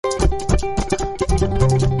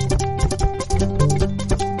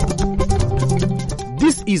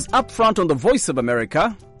is Upfront on the Voice of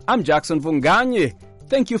America. I'm Jackson Vunganye.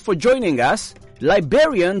 Thank you for joining us.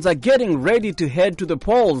 Liberians are getting ready to head to the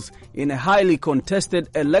polls in a highly contested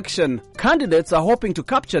election. Candidates are hoping to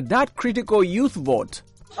capture that critical youth vote.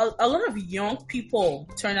 A lot of young people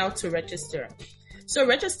turn out to register. So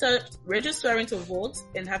registering to vote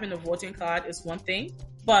and having a voting card is one thing,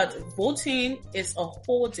 but voting is a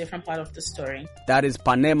whole different part of the story. That is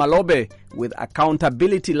Pane Malobe with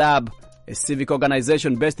Accountability Lab, a civic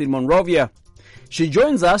organization based in Monrovia. She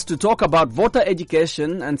joins us to talk about voter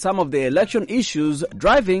education and some of the election issues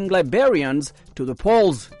driving Liberians to the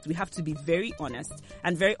polls. We have to be very honest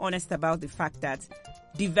about the fact that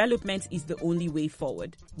development is the only way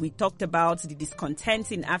forward. We talked about the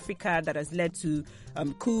discontent in Africa that has led to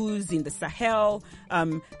coups in the Sahel,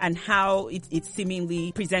 and how it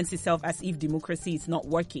seemingly presents itself as if democracy is not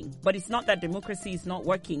working. But it's not that democracy is not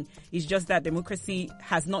working. It's just that democracy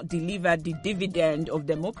has not delivered the dividend of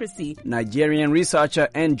democracy. Nigerian researcher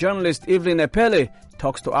and journalist Evelyne Dan Epelle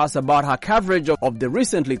talks to us about her coverage of the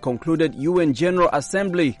recently concluded UN General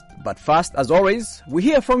Assembly. But first, as always, we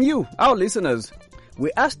hear from you, our listeners. We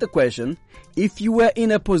asked the question, if you were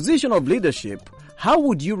in a position of leadership, how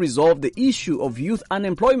would you resolve the issue of youth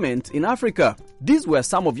unemployment in Africa? These were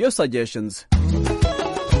some of your suggestions.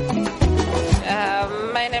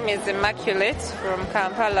 My name is Immaculate from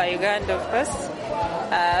Kampala, Uganda, of course.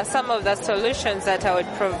 Some of the solutions that I would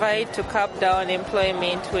provide to curb down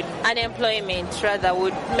unemployment would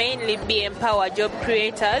mainly be empower job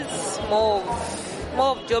creators, more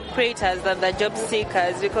job creators than the job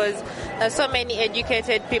seekers, because there's so many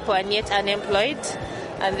educated people and yet unemployed,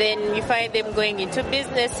 and then you find them going into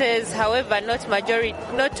businesses. However, not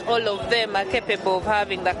all of them are capable of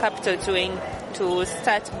having the capital to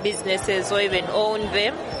start businesses or even own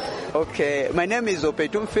them. Okay, my name is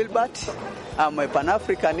Opeitum Philbert. I'm a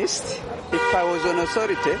Pan-Africanist. If I was on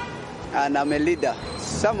authority and I'm a leader,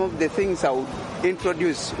 some of the things I would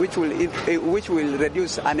introduce which will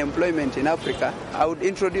reduce unemployment in Africa, I would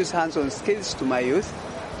introduce hands-on skills to my youth,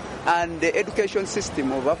 and the education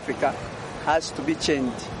system of Africa has to be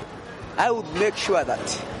changed. I would make sure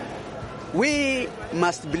that we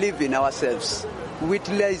must believe in ourselves,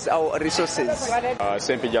 utilize our resources.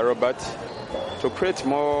 Sempija Robert, to create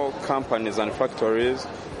more companies and factories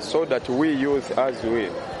so that we youth as we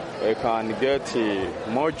can get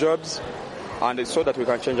more jobs, and so that we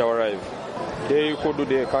can change our life. They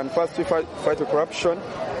can first fight corruption.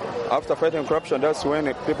 After fighting corruption, that's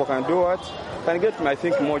when people can do what? Can get, I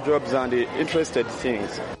think, more jobs and interested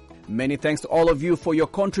things. Many thanks to all of you for your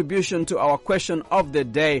contribution to our question of the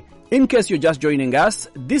day. In case you're just joining us,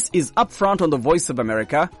 this is Upfront on the Voice of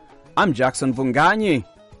America. I'm Jackson Vunganye.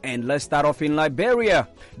 And let's start off in Liberia.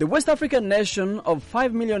 The West African nation of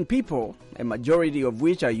 5 million people, a majority of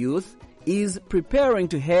which are youth, is preparing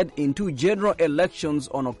to head into general elections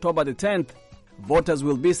on October the 10th. Voters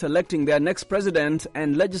will be selecting their next president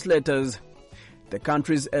and legislators. The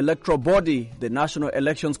country's electoral body, the National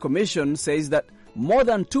Elections Commission, says that more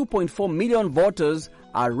than 2.4 million voters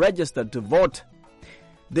are registered to vote.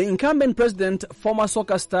 The incumbent president, former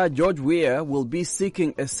soccer star George Weah, will be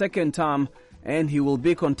seeking a second term, and he will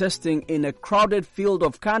be contesting in a crowded field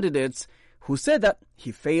of candidates who said that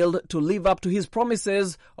he failed to live up to his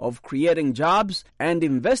promises of creating jobs and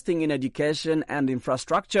investing in education and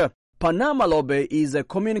infrastructure. Pane Malobe is a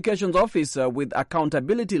communications officer with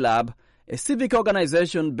Accountability Lab, a civic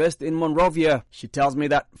organization based in Monrovia. She tells me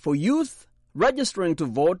that for youth, registering to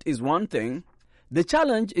vote is one thing. The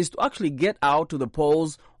challenge is to actually get out to the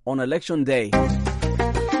polls on election day.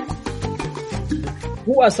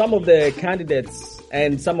 Who are some of the candidates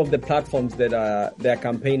and some of the platforms that they're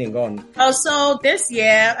campaigning on? So this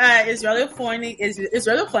year is really funny. It's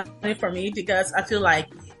really funny for me because I feel like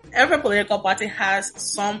every political party has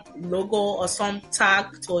some logo or some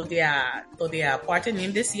tag to their party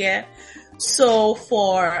name this year. So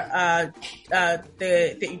for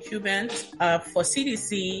the incumbent for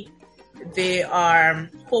CDC, they are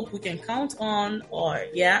Hope We Can Count On,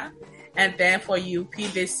 and then for UP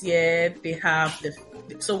this year they have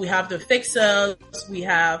we have the Fixers, we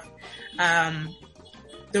have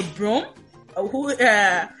the Broom,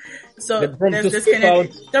 So the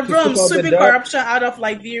broom sweeping corruption out of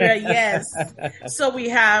Liberia, yes. So we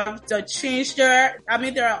have the changer. I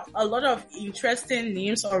mean, there are a lot of interesting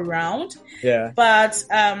names around. Yeah. But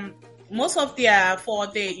most of for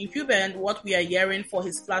the incumbent, what we are hearing for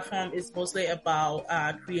his platform is mostly about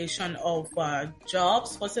creation of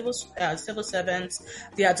jobs for civil servants.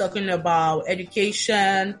 They are talking about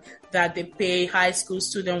education, that they pay high school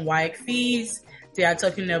student-wide fees. They are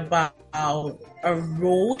talking about a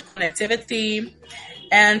road connectivity.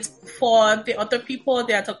 And for the other people,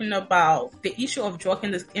 they are talking about the issue of drug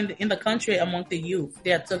in the country among the youth.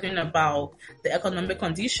 They are talking about the economic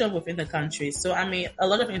condition within the country. So, I mean, a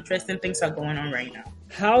lot of interesting things are going on right now.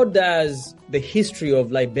 How does the history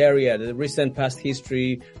of Liberia, the recent past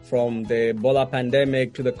history from the Ebola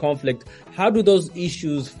pandemic to the conflict, how do those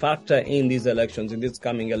issues factor in these elections, in these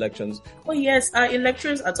coming elections? Oh, yes.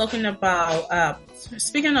 Electors are talking about,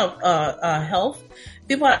 speaking of health,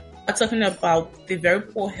 people are talking about the very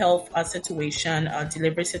poor health situation,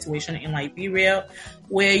 delivery situation in Liberia,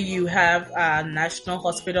 where you have national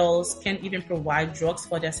hospitals can't even provide drugs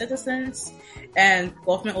for their citizens, and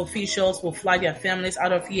government officials will fly their families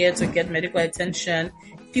out of here to get medical attention.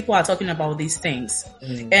 People are talking about these things.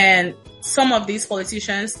 And some of these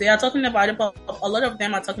politicians, they are talking about it, but a lot of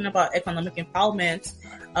them are talking about economic empowerment.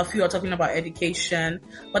 A few are talking about education,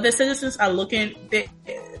 but the citizens are looking, they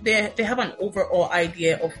have an overall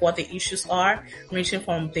idea of what the issues are, ranging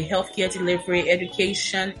from the healthcare delivery,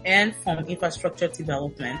 education, and from infrastructure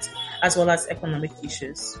development, as well as economic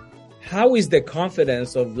issues. How is the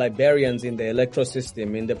confidence of Liberians in the electoral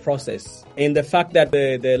system, in the process, in the fact that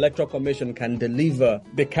the Electoral Commission can deliver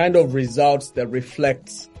the kind of results that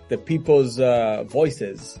reflects the people's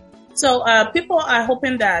voices? So people are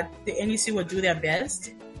hoping that the NEC will do their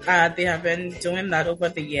best. They have been doing that over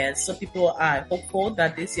the years. So people are hopeful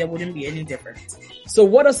that this year wouldn't be any different. So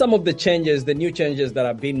what are some of the changes, the new changes that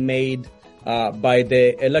have been made by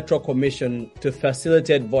the Electoral Commission to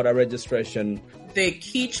facilitate voter registration? The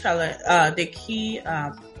key challenge,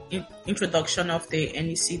 introduction of the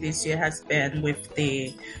NEC this year has been with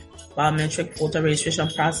the biometric voter registration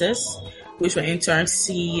process, which will in turn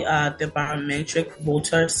see the biometric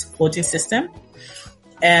voting system.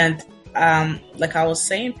 And like I was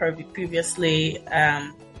saying previously,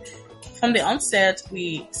 from the onset,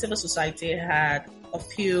 civil society had a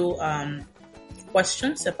few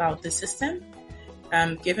questions about the system,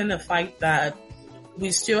 given the fact that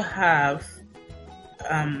we still have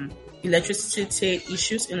electricity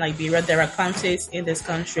issues in Liberia. There are counties in this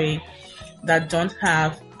country that don't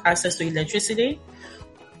have access to electricity.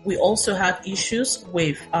 We also have issues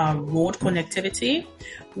with road connectivity,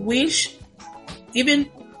 which even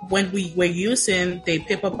when we were using the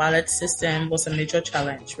paper ballot system was a major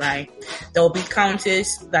challenge, right? There will be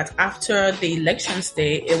counties that after the elections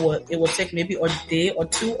day, it will take maybe a day or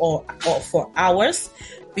two or for hours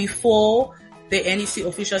before the NEC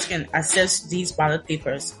officials can access these ballot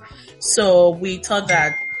papers. So we thought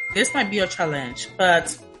that this might be a challenge,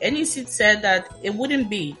 but NEC said that it wouldn't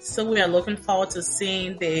be. So we are looking forward to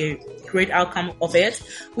seeing the great outcome of it.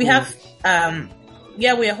 We have, we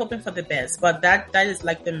are hoping for the best, but that is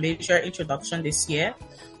like the major introduction this year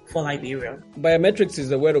for Liberia. Biometrics is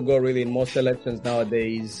the way to go really in most elections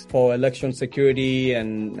nowadays for election security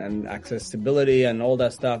and accessibility and all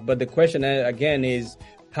that stuff. But the question again is,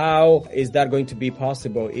 how is that going to be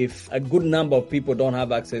possible if a good number of people don't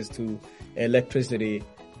have access to electricity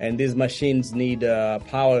and these machines need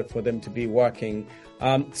power for them to be working?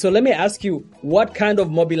 So let me ask you, what kind of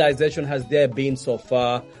mobilization has there been so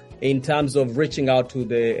far in terms of reaching out to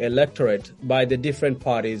the electorate by the different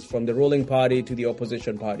parties, from the ruling party to the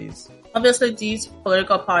opposition parties? Obviously, these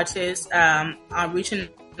political parties are reaching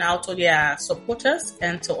out to their supporters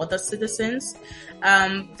and to other citizens.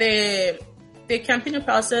 The campaigning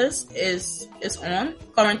process is on.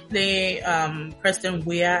 Currently, President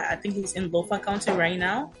Weah, I think he's in Lofa County right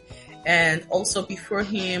now. And also before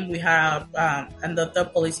him, we have another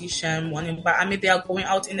politician, they are going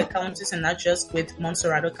out in the counties and not just with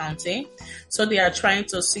Montserrado County. So they are trying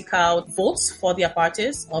to seek out votes for their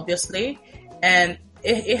parties, obviously. And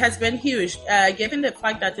it has been huge, given the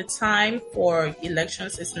fact that the time for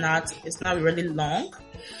elections is not really long.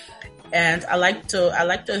 And I like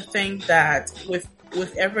to think that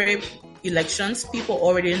with every elections, people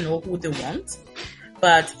already know who they want.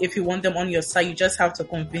 But if you want them on your side, you just have to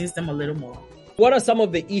convince them a little more. What are some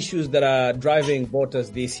of the issues that are driving voters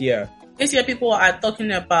this year? This year, people are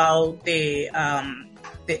talking about the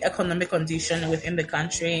economic condition within the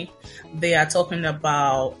country. They are talking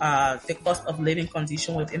about the cost of living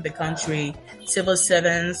condition within the country. Civil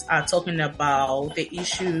servants are talking about the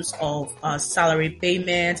issues of salary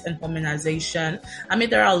payment and immunization.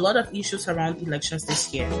 There are a lot of issues around elections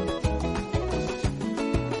this year.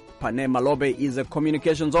 Pane Malobe is a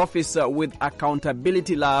communications officer with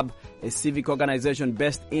Accountability Lab, a civic organization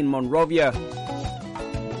based in Monrovia.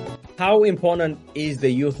 How important is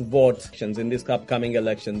the youth vote in these upcoming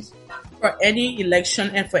elections? For any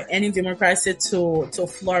election and for any democracy to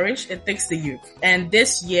flourish, it takes the youth. And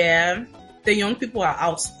this year, the young people are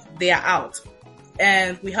out. They are out.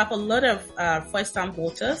 And we have a lot of first-time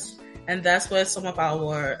voters. And that's where some of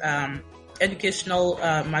our educational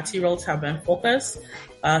materials have been focused,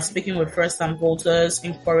 speaking with first-time voters,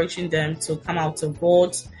 encouraging them to come out to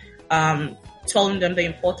vote, telling them the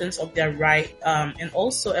importance of their right, and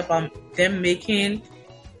also about them making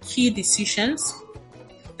key decisions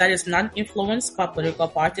that is not influenced by political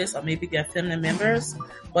parties or maybe their family members,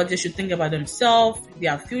 but they should think about themselves,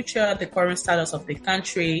 their future, the current status of the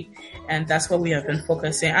country, and that's what we have been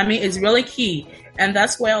focusing. I mean, it's really key, and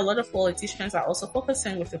that's where a lot of politicians are also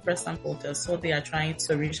focusing with the first-time voters, so they are trying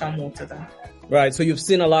to reach out more to them. Right, so you've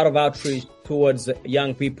seen a lot of outreach towards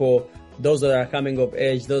young people, those that are coming of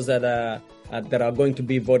age, those that are going to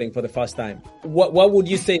be voting for the first time. What would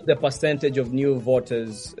you say is the percentage of new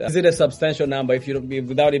voters? Is it a substantial number if you don't,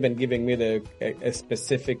 without even giving me a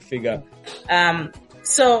specific figure?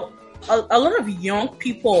 So a lot of young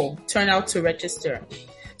people turn out to register.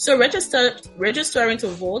 So registering to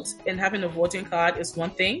vote and having a voting card is one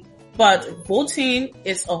thing, but voting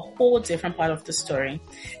is a whole different part of the story.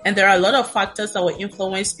 And there are a lot of factors that will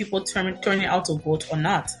influence people turning out to vote or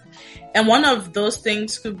not. And one of those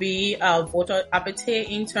things could be voter appetite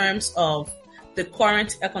in terms of the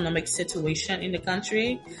current economic situation in the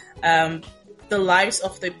country. The lives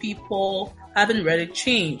of the people haven't really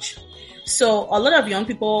changed. So a lot of young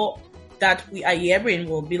people that we are hearing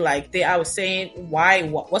will be like, they are saying,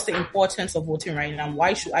 what's the importance of voting right now?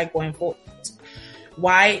 Why should I go and vote?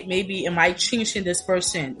 Why maybe am I changing this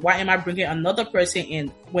person? Why am I bringing another person in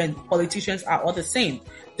when politicians are all the same?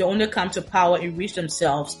 They only come to power, enrich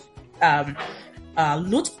themselves,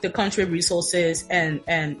 loot the country resources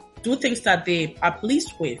and do things that they are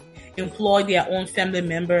pleased with, employ their own family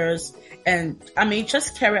members, and I mean,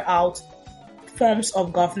 just carry out forms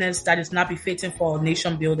of governance that is not befitting for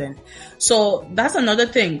nation building. So that's another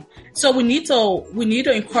thing. So we need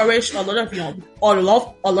to encourage a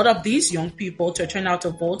lot of these young people to turn out to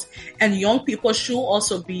vote, and young people should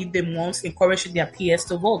also be the ones encouraging their peers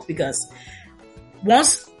to vote, because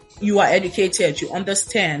once you are educated, you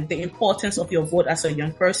understand the importance of your vote as a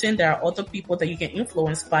young person. There are other people that you can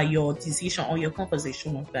influence by your decision or your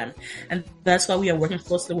conversation with them. And that's why we are working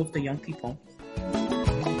closely with the young people.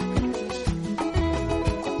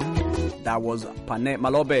 That was Pane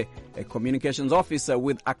Malobe, a communications officer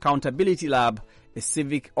with Accountability Lab, a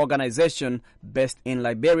civic organization based in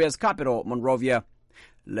Liberia's capital, Monrovia.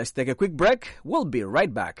 Let's take a quick break. We'll be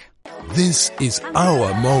right back. This is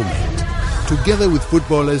our moment. Together with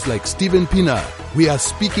footballers like Steven Pienaar, we are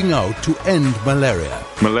speaking out to end malaria.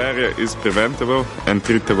 Malaria is preventable and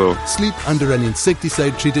treatable. Sleep under an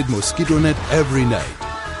insecticide-treated mosquito net every night.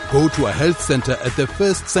 Go to a health center at the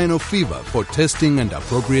first sign of fever for testing and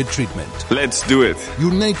appropriate treatment. Let's do it.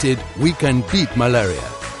 United, we can beat malaria.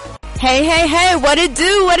 Hey, what it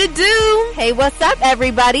do? Hey, what's up,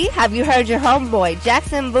 everybody? Have you heard your homeboy,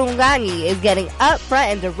 Jackson Bunganyi, is getting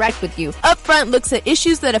upfront and direct with you. Upfront looks at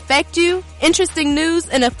issues that affect you, interesting news,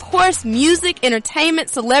 and of course, music, entertainment,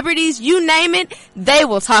 celebrities, you name it, they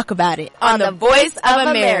will talk about it. On the Voice of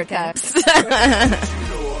America.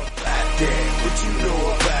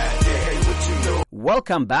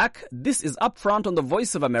 Welcome back. This is Upfront on the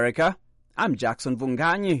Voice of America. I'm Jackson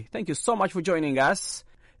Bunganyi. Thank you so much for joining us.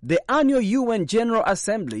 The annual UN General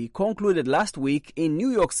Assembly concluded last week in New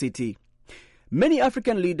York City. Many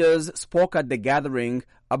African leaders spoke at the gathering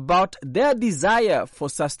about their desire for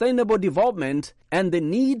sustainable development and the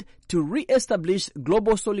need to re-establish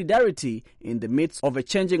global solidarity in the midst of a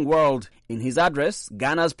changing world. In his address,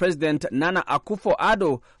 Ghana's President Nana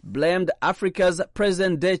Akufo-Addo blamed Africa's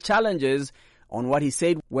present-day challenges on what he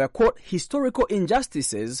said were, quote, historical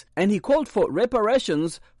injustices, and he called for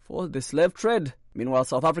reparations for the slave trade. Meanwhile,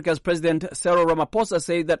 South Africa's President Cyril Ramaphosa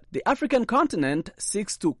said that the African continent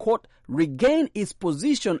seeks to, quote, regain its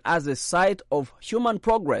position as a site of human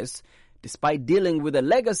progress despite dealing with a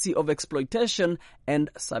legacy of exploitation and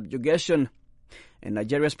subjugation. And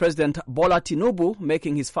Nigeria's President Bola Tinubu,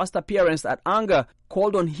 making his first appearance at UNGA,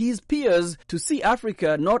 called on his peers to see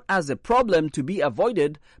Africa not as a problem to be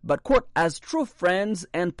avoided, but, quote, as true friends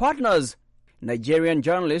and partners. Nigerian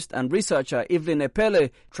journalist and researcher Evelyne Dan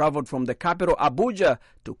Epelle traveled from the capital Abuja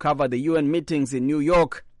to cover the UN meetings in New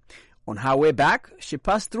York. On her way back, she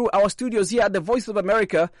passed through our studios here at the Voice of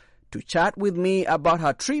America to chat with me about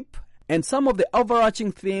her trip and some of the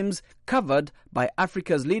overarching themes covered by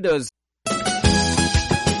Africa's leaders.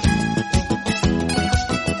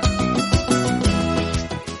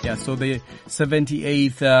 So the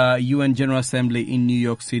 78th UN General Assembly in New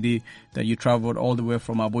York City that you traveled all the way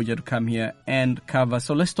from Abuja to come here and cover.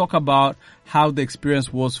 So let's talk about how the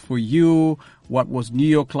experience was for you. What was New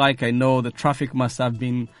York like? I know the traffic must have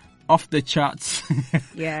been off the charts.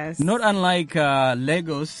 Yes. Not unlike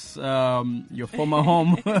Lagos, your former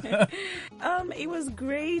home. It was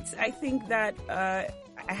great. I think that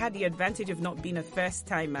I had the advantage of not being a first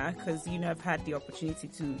timer because, I've had the opportunity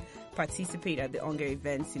to participate at the UNGA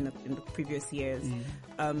events in the previous years.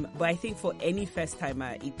 But I think for any first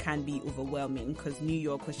timer, it can be overwhelming because New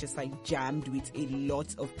York was just like jammed with a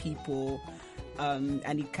lot of people.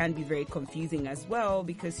 And it can be very confusing as well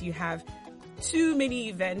because you have too many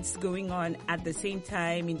events going on at the same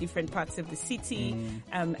time in different parts of the city.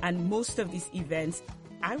 And most of these events,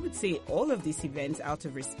 I would say all of these events, out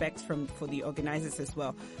of respect for the organizers as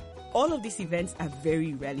well, all of these events are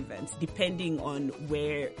very relevant depending on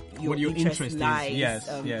where your interest lies.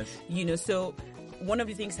 Yes. So one of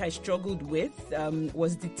the things I struggled with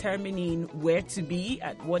was determining where to be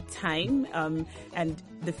at what time, and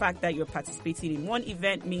the fact that you're participating in one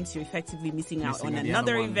event means you're effectively missing out on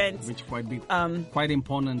another event, which quite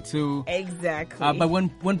important too. Exactly. But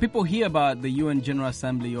when people hear about the UN General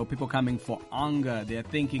Assembly or people coming for UNGA, they're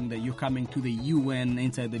thinking that you're coming to the UN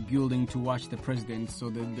inside the building to watch the president,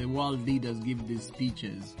 so the world leaders give these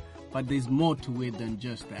speeches. But there's more to it than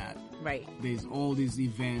just that. Right. There's all these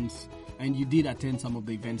events. And you did attend some of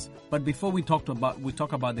the events. But before we talk about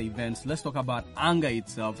the events, let's talk about UNGA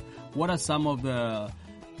itself. What are some of the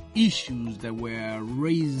issues that were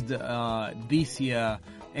raised this year?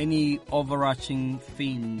 Any overarching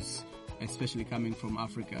themes, especially coming from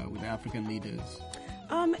Africa, with the African leaders?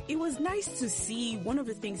 It was nice to see. One of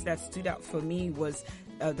the things that stood out for me was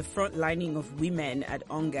the front lining of women at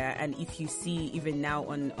UNGA. And if you see even now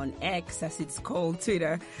on X, as it's called,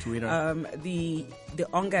 Twitter. The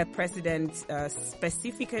UNGA president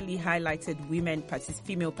specifically highlighted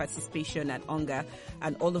female participation at UNGA,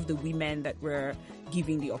 and all of the women that were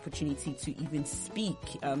given the opportunity to even speak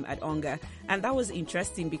at UNGA. And that was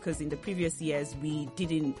interesting because in the previous years we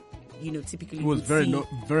didn't typically it was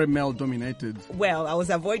very male dominated. Well, I was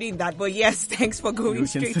avoiding that, but yes, thanks for going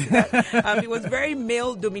straight to that. It was very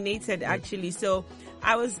male dominated actually. So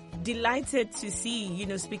I was delighted to see,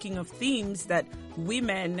 speaking of themes, that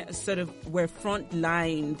women sort of were front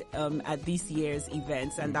lined at this year's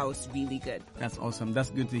events, and that was really good. That's awesome. That's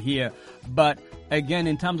good to hear. But again,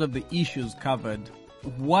 in terms of the issues covered,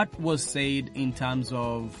 what was said in terms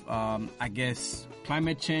of,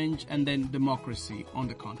 climate change and then democracy on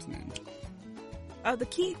the continent? The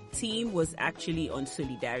key theme was actually on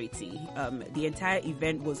solidarity. The entire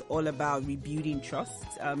event was all about rebuilding trust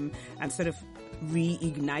and sort of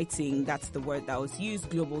reigniting, that's the word that was used,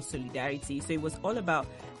 global solidarity. So it was all about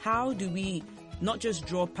how do we not just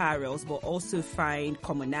draw parallels, but also find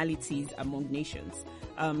commonalities among nations.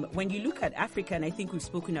 When you look at Africa, and I think we've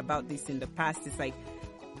spoken about this in the past, it's like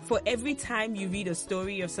for every time you read a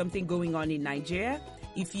story of something going on in Nigeria,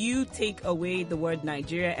 if you take away the word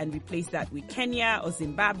Nigeria and replace that with Kenya or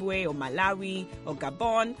Zimbabwe or Malawi or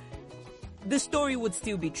Gabon, the story would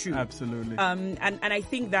still be true. Absolutely. And I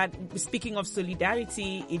think that speaking of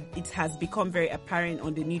solidarity, it has become very apparent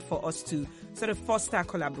on the need for us to sort of foster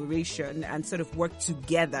collaboration and sort of work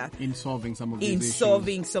together in solving some of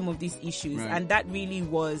these issues. Right. And that really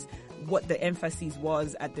was what the emphasis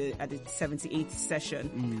was at the 78th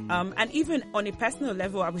session. And even on a personal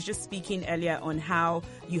level, I was just speaking earlier on how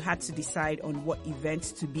you had to decide on what event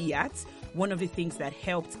to be at. One of the things that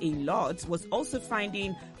helped a lot was also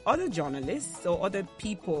finding other journalists or other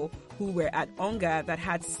people who were at UNGA that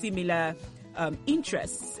had similar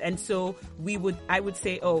interests. And so I would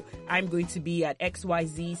say, I'm going to be at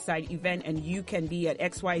XYZ side event and you can be at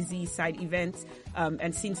XYZ side event.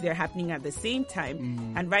 And since they're happening at the same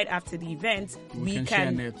time and right after the event, we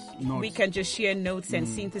can just share notes and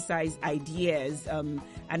synthesize ideas. And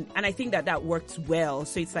I think that worked well.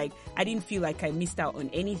 So it's like, I didn't feel like I missed out on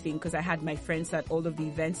anything because I had my friends at all of the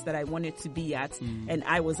events that I wanted to be at and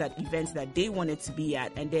I was at events that they wanted to be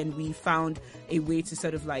at. And then we found a way to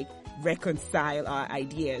sort of like reconcile our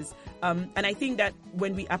ideas. And I think that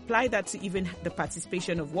when we apply that to even the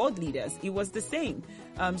participation of world leaders, it was the same.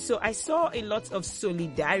 So I saw a lot of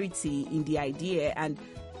solidarity in the idea, and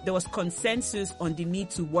there was consensus on the need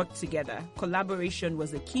to work together. Collaboration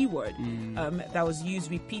was a key word that was used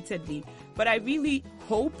repeatedly. But I really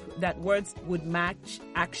hope that words would match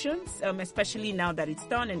actions, especially now that it's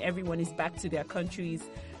done and everyone is back to their countries.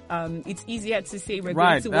 It's easier to say we're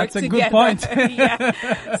going to work together. That's a good point.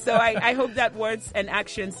 Yeah. So I hope that words and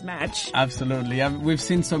actions match. Absolutely. We've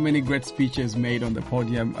seen so many great speeches made on the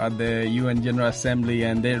podium at the UN General Assembly,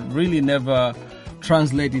 and they really never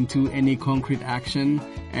translate into any concrete action.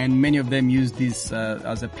 and many of them use this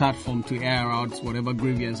as a platform to air out whatever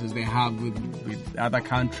grievances they have with other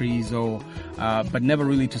countries, or but never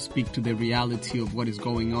really to speak to the reality of what is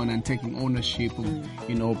going on and taking ownership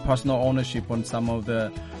of, personal ownership on some of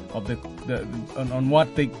on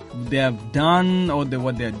what they have done or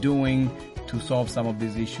what they're doing to solve some of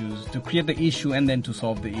these issues, to create the issue and then to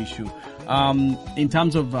solve the issue. In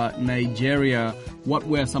terms of Nigeria, what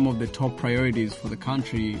were some of the top priorities for the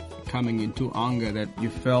country coming into UNGA that you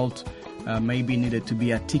felt maybe needed to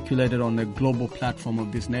be articulated on a global platform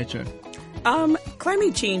of this nature?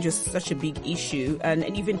 Climate change is such a big issue, and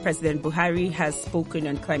even President Buhari has spoken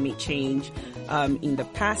on climate change in the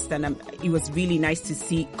past, and it was really nice to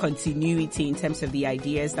see continuity in terms of the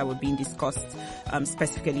ideas that were being discussed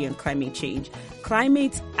specifically on climate change.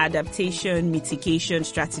 Climate adaptation, mitigation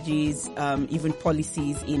strategies, even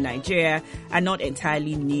policies in Nigeria are not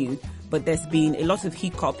entirely new, but there's been a lot of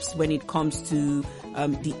hiccups when it comes to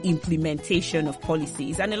the implementation of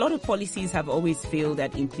policies, and a lot of policies have always failed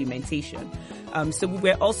at implementation. So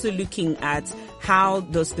we're also looking at how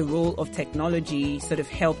does the role of technology sort of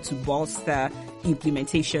help to bolster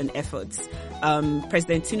implementation efforts.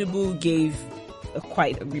 President Tinubu gave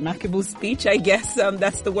quite a remarkable speech, I guess.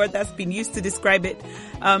 That's the word that's been used to describe it.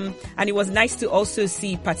 And it was nice to also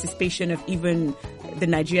see participation of even the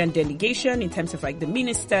Nigerian delegation in terms of like the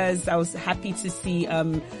ministers. I was happy to see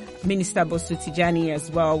Minister Bosu Tijani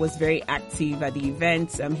as well was very active at the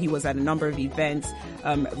event. He was at a number of events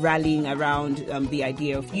rallying around the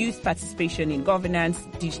idea of youth participation in governance,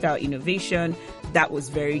 digital innovation. That was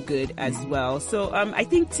very good as well. So I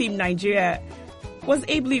think Team Nigeria was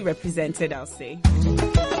ably represented, I'll say.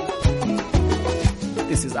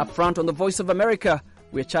 This is Upfront on the Voice of America.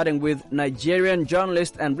 We're chatting with Nigerian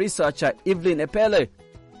journalist and researcher Evelyne Epelle.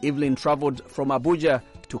 Evelyne traveled from Abuja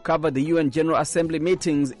to cover the UN General Assembly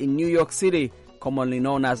meetings in New York City, commonly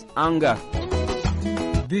known as UNGA.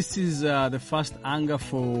 This is the first UNGA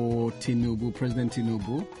for Tinubu, President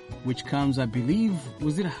Tinubu, which comes, I believe,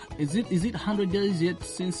 is it 100 days yet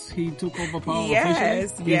since he took over power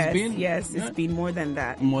officially? It's been more than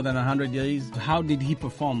that. More than 100 days. How did he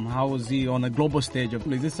perform? How was he on a global stage?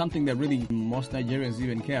 Is this something that really most Nigerians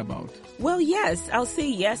even care about? Well, yes, I'll say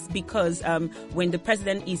yes, because when the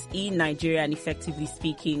president is in Nigeria and effectively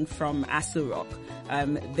speaking from Aso Rock,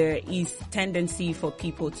 there is tendency for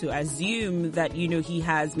people to assume that, he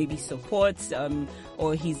has maybe support,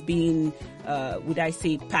 or he's being, would I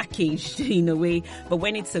say, packaged in a way. But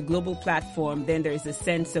when it's a global platform, then there is a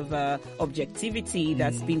sense of objectivity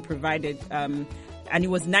that's being provided. And it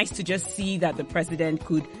was nice to just see that the president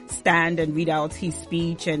could stand and read out his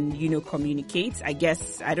speech and, communicate. I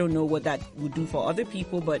guess, I don't know what that would do for other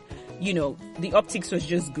people, but, the optics was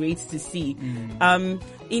just great to see.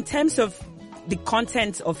 In terms of the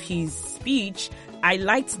content of his speech, I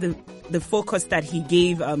liked the focus that he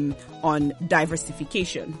gave on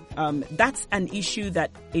diversification. That's an issue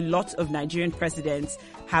that a lot of Nigerian presidents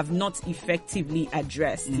have not effectively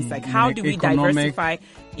addressed. It's like, how do we diversify?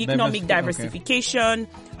 Economic diversification.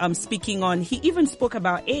 Okay. Speaking on, he even spoke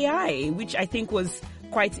about AI, which I think was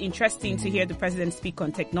quite interesting to hear the president speak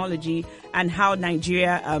on technology and how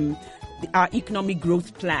Nigeria, our economic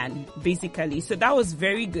growth plan, basically. So that was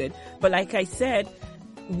very good. But like I said,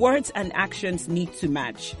 words and actions need to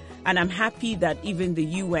match. And I'm happy that even the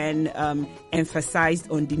UN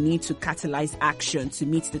emphasized on the need to catalyze action to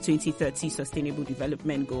meet the 2030 Sustainable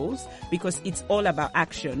Development Goals, because it's all about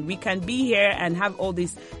action. We can be here and have all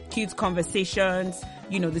these cute conversations.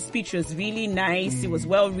 The speech was really nice. It was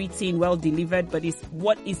well written, well delivered, but it's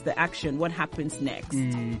what is the action? What happens next?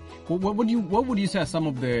 What would you say are some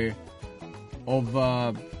of the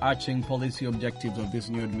arching policy objectives of this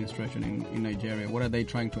new administration in Nigeria? What are they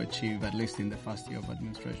trying to achieve, at least in the first year of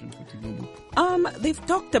administration for Tinubu? They've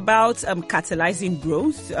talked about catalyzing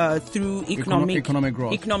growth through economic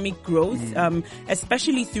growth,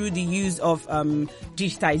 especially through the use of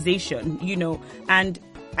digitization, and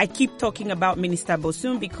I keep talking about Minister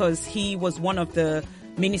Bosun because he was one of the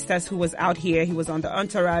ministers who was out here. He was on the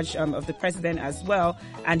entourage of the president as well,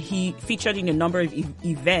 and he featured in a number of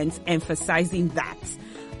events emphasizing that.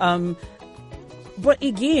 But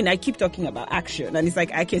again, I keep talking about action, and it's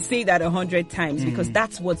like I can say that 100 times because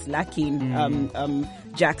that's what's lacking,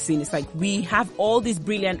 Jackson. It's like we have all these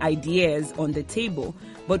brilliant ideas on the table,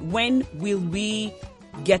 but when will we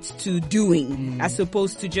get to doing as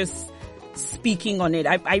opposed to just speaking on it?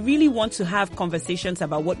 I really want to have conversations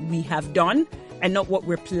about what we have done and not what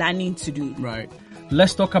we're planning to do. Right.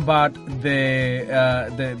 Let's talk about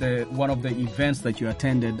the one of the events that you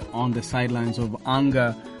attended on the sidelines of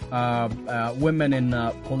UNGA, women in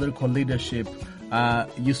political leadership.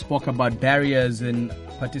 you spoke about barriers in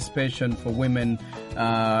participation for women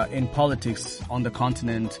in politics on the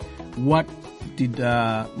continent. What did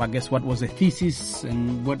what was the thesis,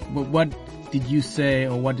 and what did you say,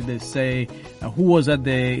 or what did they say? Who was at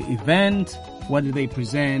the event? What did they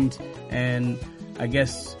present? And I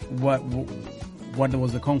guess what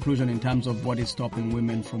was the conclusion in terms of what is stopping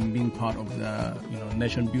women from being part of the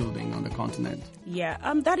nation building on the continent? Yeah,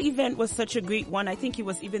 that event was such a great one. I think it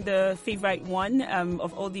was even the favorite one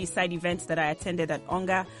of all the side events that I attended at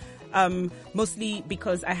UNGA. Mostly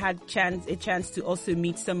because I had a chance to also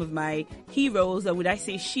meet some of my heroes, or would I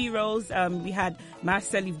say sheroes. We had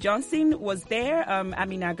Marcellif Johnson was there,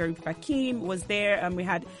 Amina Garib Hakim was there, we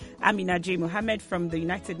had Amina J. Mohammed from the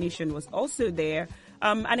United Nations was also there.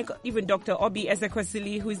 And even Dr. Obi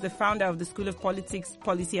Ezekwesili, who is the founder of the School of Politics,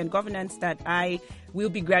 Policy and Governance that I will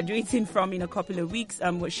be graduating from in a couple of weeks,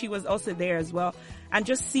 she was also there as well. And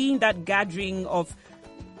just seeing that gathering of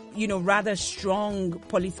rather strong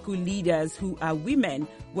political leaders who are women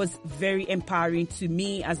was very empowering to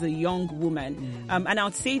me as a young woman. And I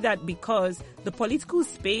would say that because the political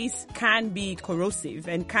space can be corrosive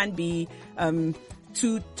and can be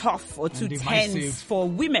too tough or too tense for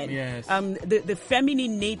women. Yes. The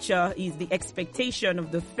feminine nature is the expectation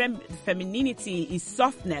of the femininity is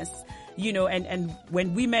softness, and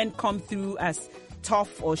when women come through as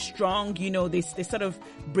tough or strong, they sort of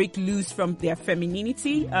break loose from their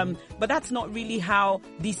femininity. But that's not really how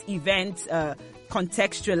this event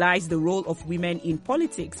contextualized the role of women in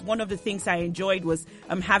politics. One of the things I enjoyed was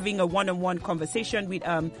having a one-on-one conversation with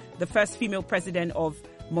the first female president of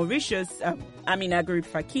Mauritius, Amina Garib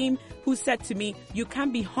Hakim, who said to me, "You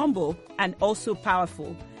can be humble and also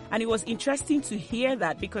powerful." And it was interesting to hear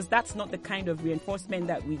that, because that's not the kind of reinforcement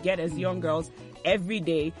that we get as young girls every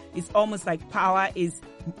day. It's almost like power is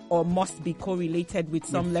or must be correlated with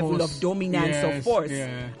some level of dominance or force.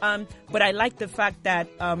 Yeah. But I like the fact that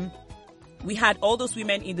we had all those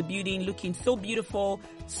women in the building looking so beautiful,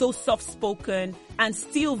 so soft-spoken, and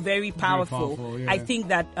still very powerful. I think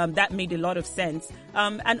that that made a lot of sense.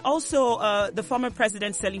 And also, the former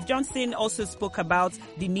president, Marcellif Johnson, also spoke about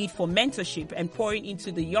the need for mentorship and pouring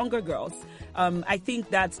into the younger girls. I think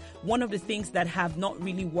that one of the things that have not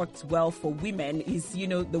really worked well for women is,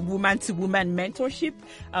 the woman-to-woman mentorship.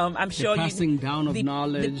 I'm sure the passing down of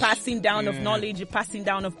knowledge. The passing down of knowledge, the passing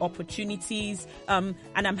down of opportunities. And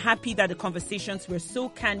I'm happy that the conversations were so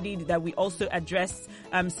candid that we also addressed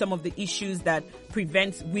some of the issues that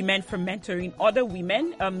prevent women from mentoring other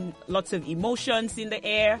women. Lots of emotions in the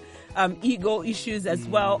air, ego issues as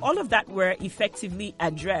well. All of that were effectively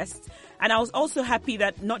addressed. And I was also happy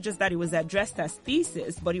that not just that it was addressed as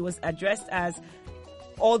thesis, but it was addressed as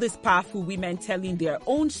all these powerful women telling their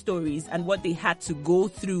own stories and what they had to go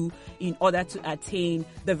through in order to attain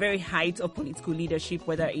the very height of political leadership,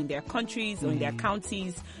 whether in their countries or in their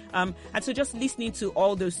counties. And so just listening to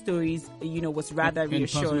all those stories, was rather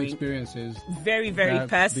reassuring. Personal experiences. Very, very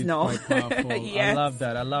personal. Quite powerful. Yes.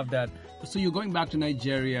 I love that. So you're going back to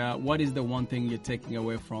Nigeria. What is the one thing you're taking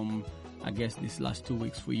away from, I guess, these last 2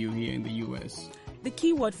 weeks for you here in the U.S.? The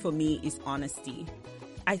key word for me is honesty.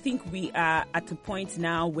 I think we are at a point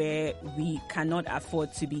now where we cannot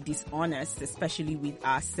afford to be dishonest, especially with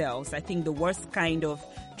ourselves. I think the worst kind of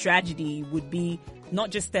tragedy would be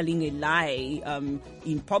not just telling a lie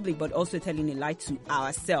in public, but also telling a lie to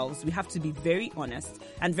ourselves. We have to be very honest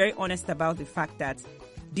about the fact that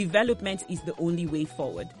development is the only way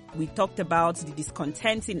forward. We talked about the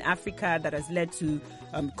discontent in Africa that has led to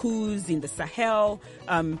coups in the Sahel,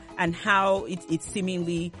 and how it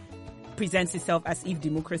seemingly presents itself as if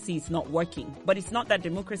democracy is not working. But it's not that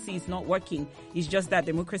democracy is not working. It's just that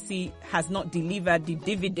democracy has not delivered the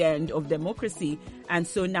dividend of democracy. And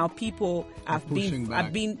so now people are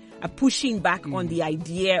pushing back on the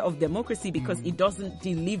idea of democracy because it doesn't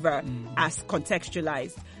deliver as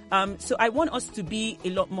contextualized. So I want us to be a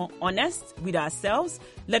lot more honest with ourselves.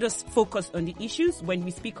 Let us focus on the issues. When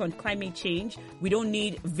we speak on climate change, we don't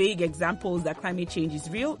need vague examples that climate change is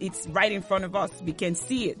real. It's right in front of us. We can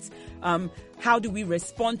see it. How do we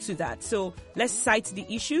respond to that? So let's cite the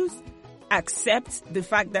issues, accept the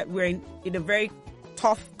fact that we're in a very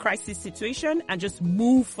tough crisis situation, and just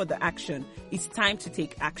move for the action. It's time to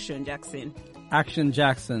take action, Jackson. Action,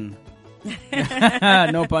 Jackson.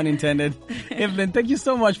 No pun intended. Evelyne, thank you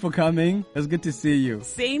so much for coming. It was good to see you.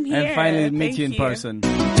 Same here. And finally meet you in person.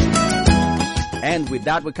 And with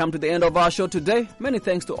that, we come to the end of our show today. Many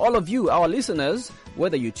thanks to all of you, our listeners,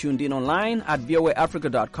 whether you tuned in online at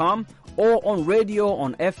voaafrica.com or on radio,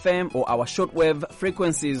 on FM, or our shortwave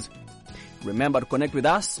frequencies. Remember to connect with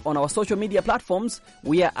us on our social media platforms.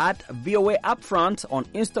 We are at VOA Upfront on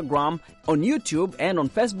Instagram, on YouTube, and on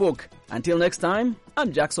Facebook. Until next time,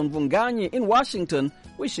 I'm Jackson Vunganyi in Washington,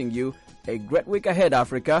 wishing you a great week ahead,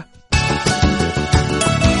 Africa.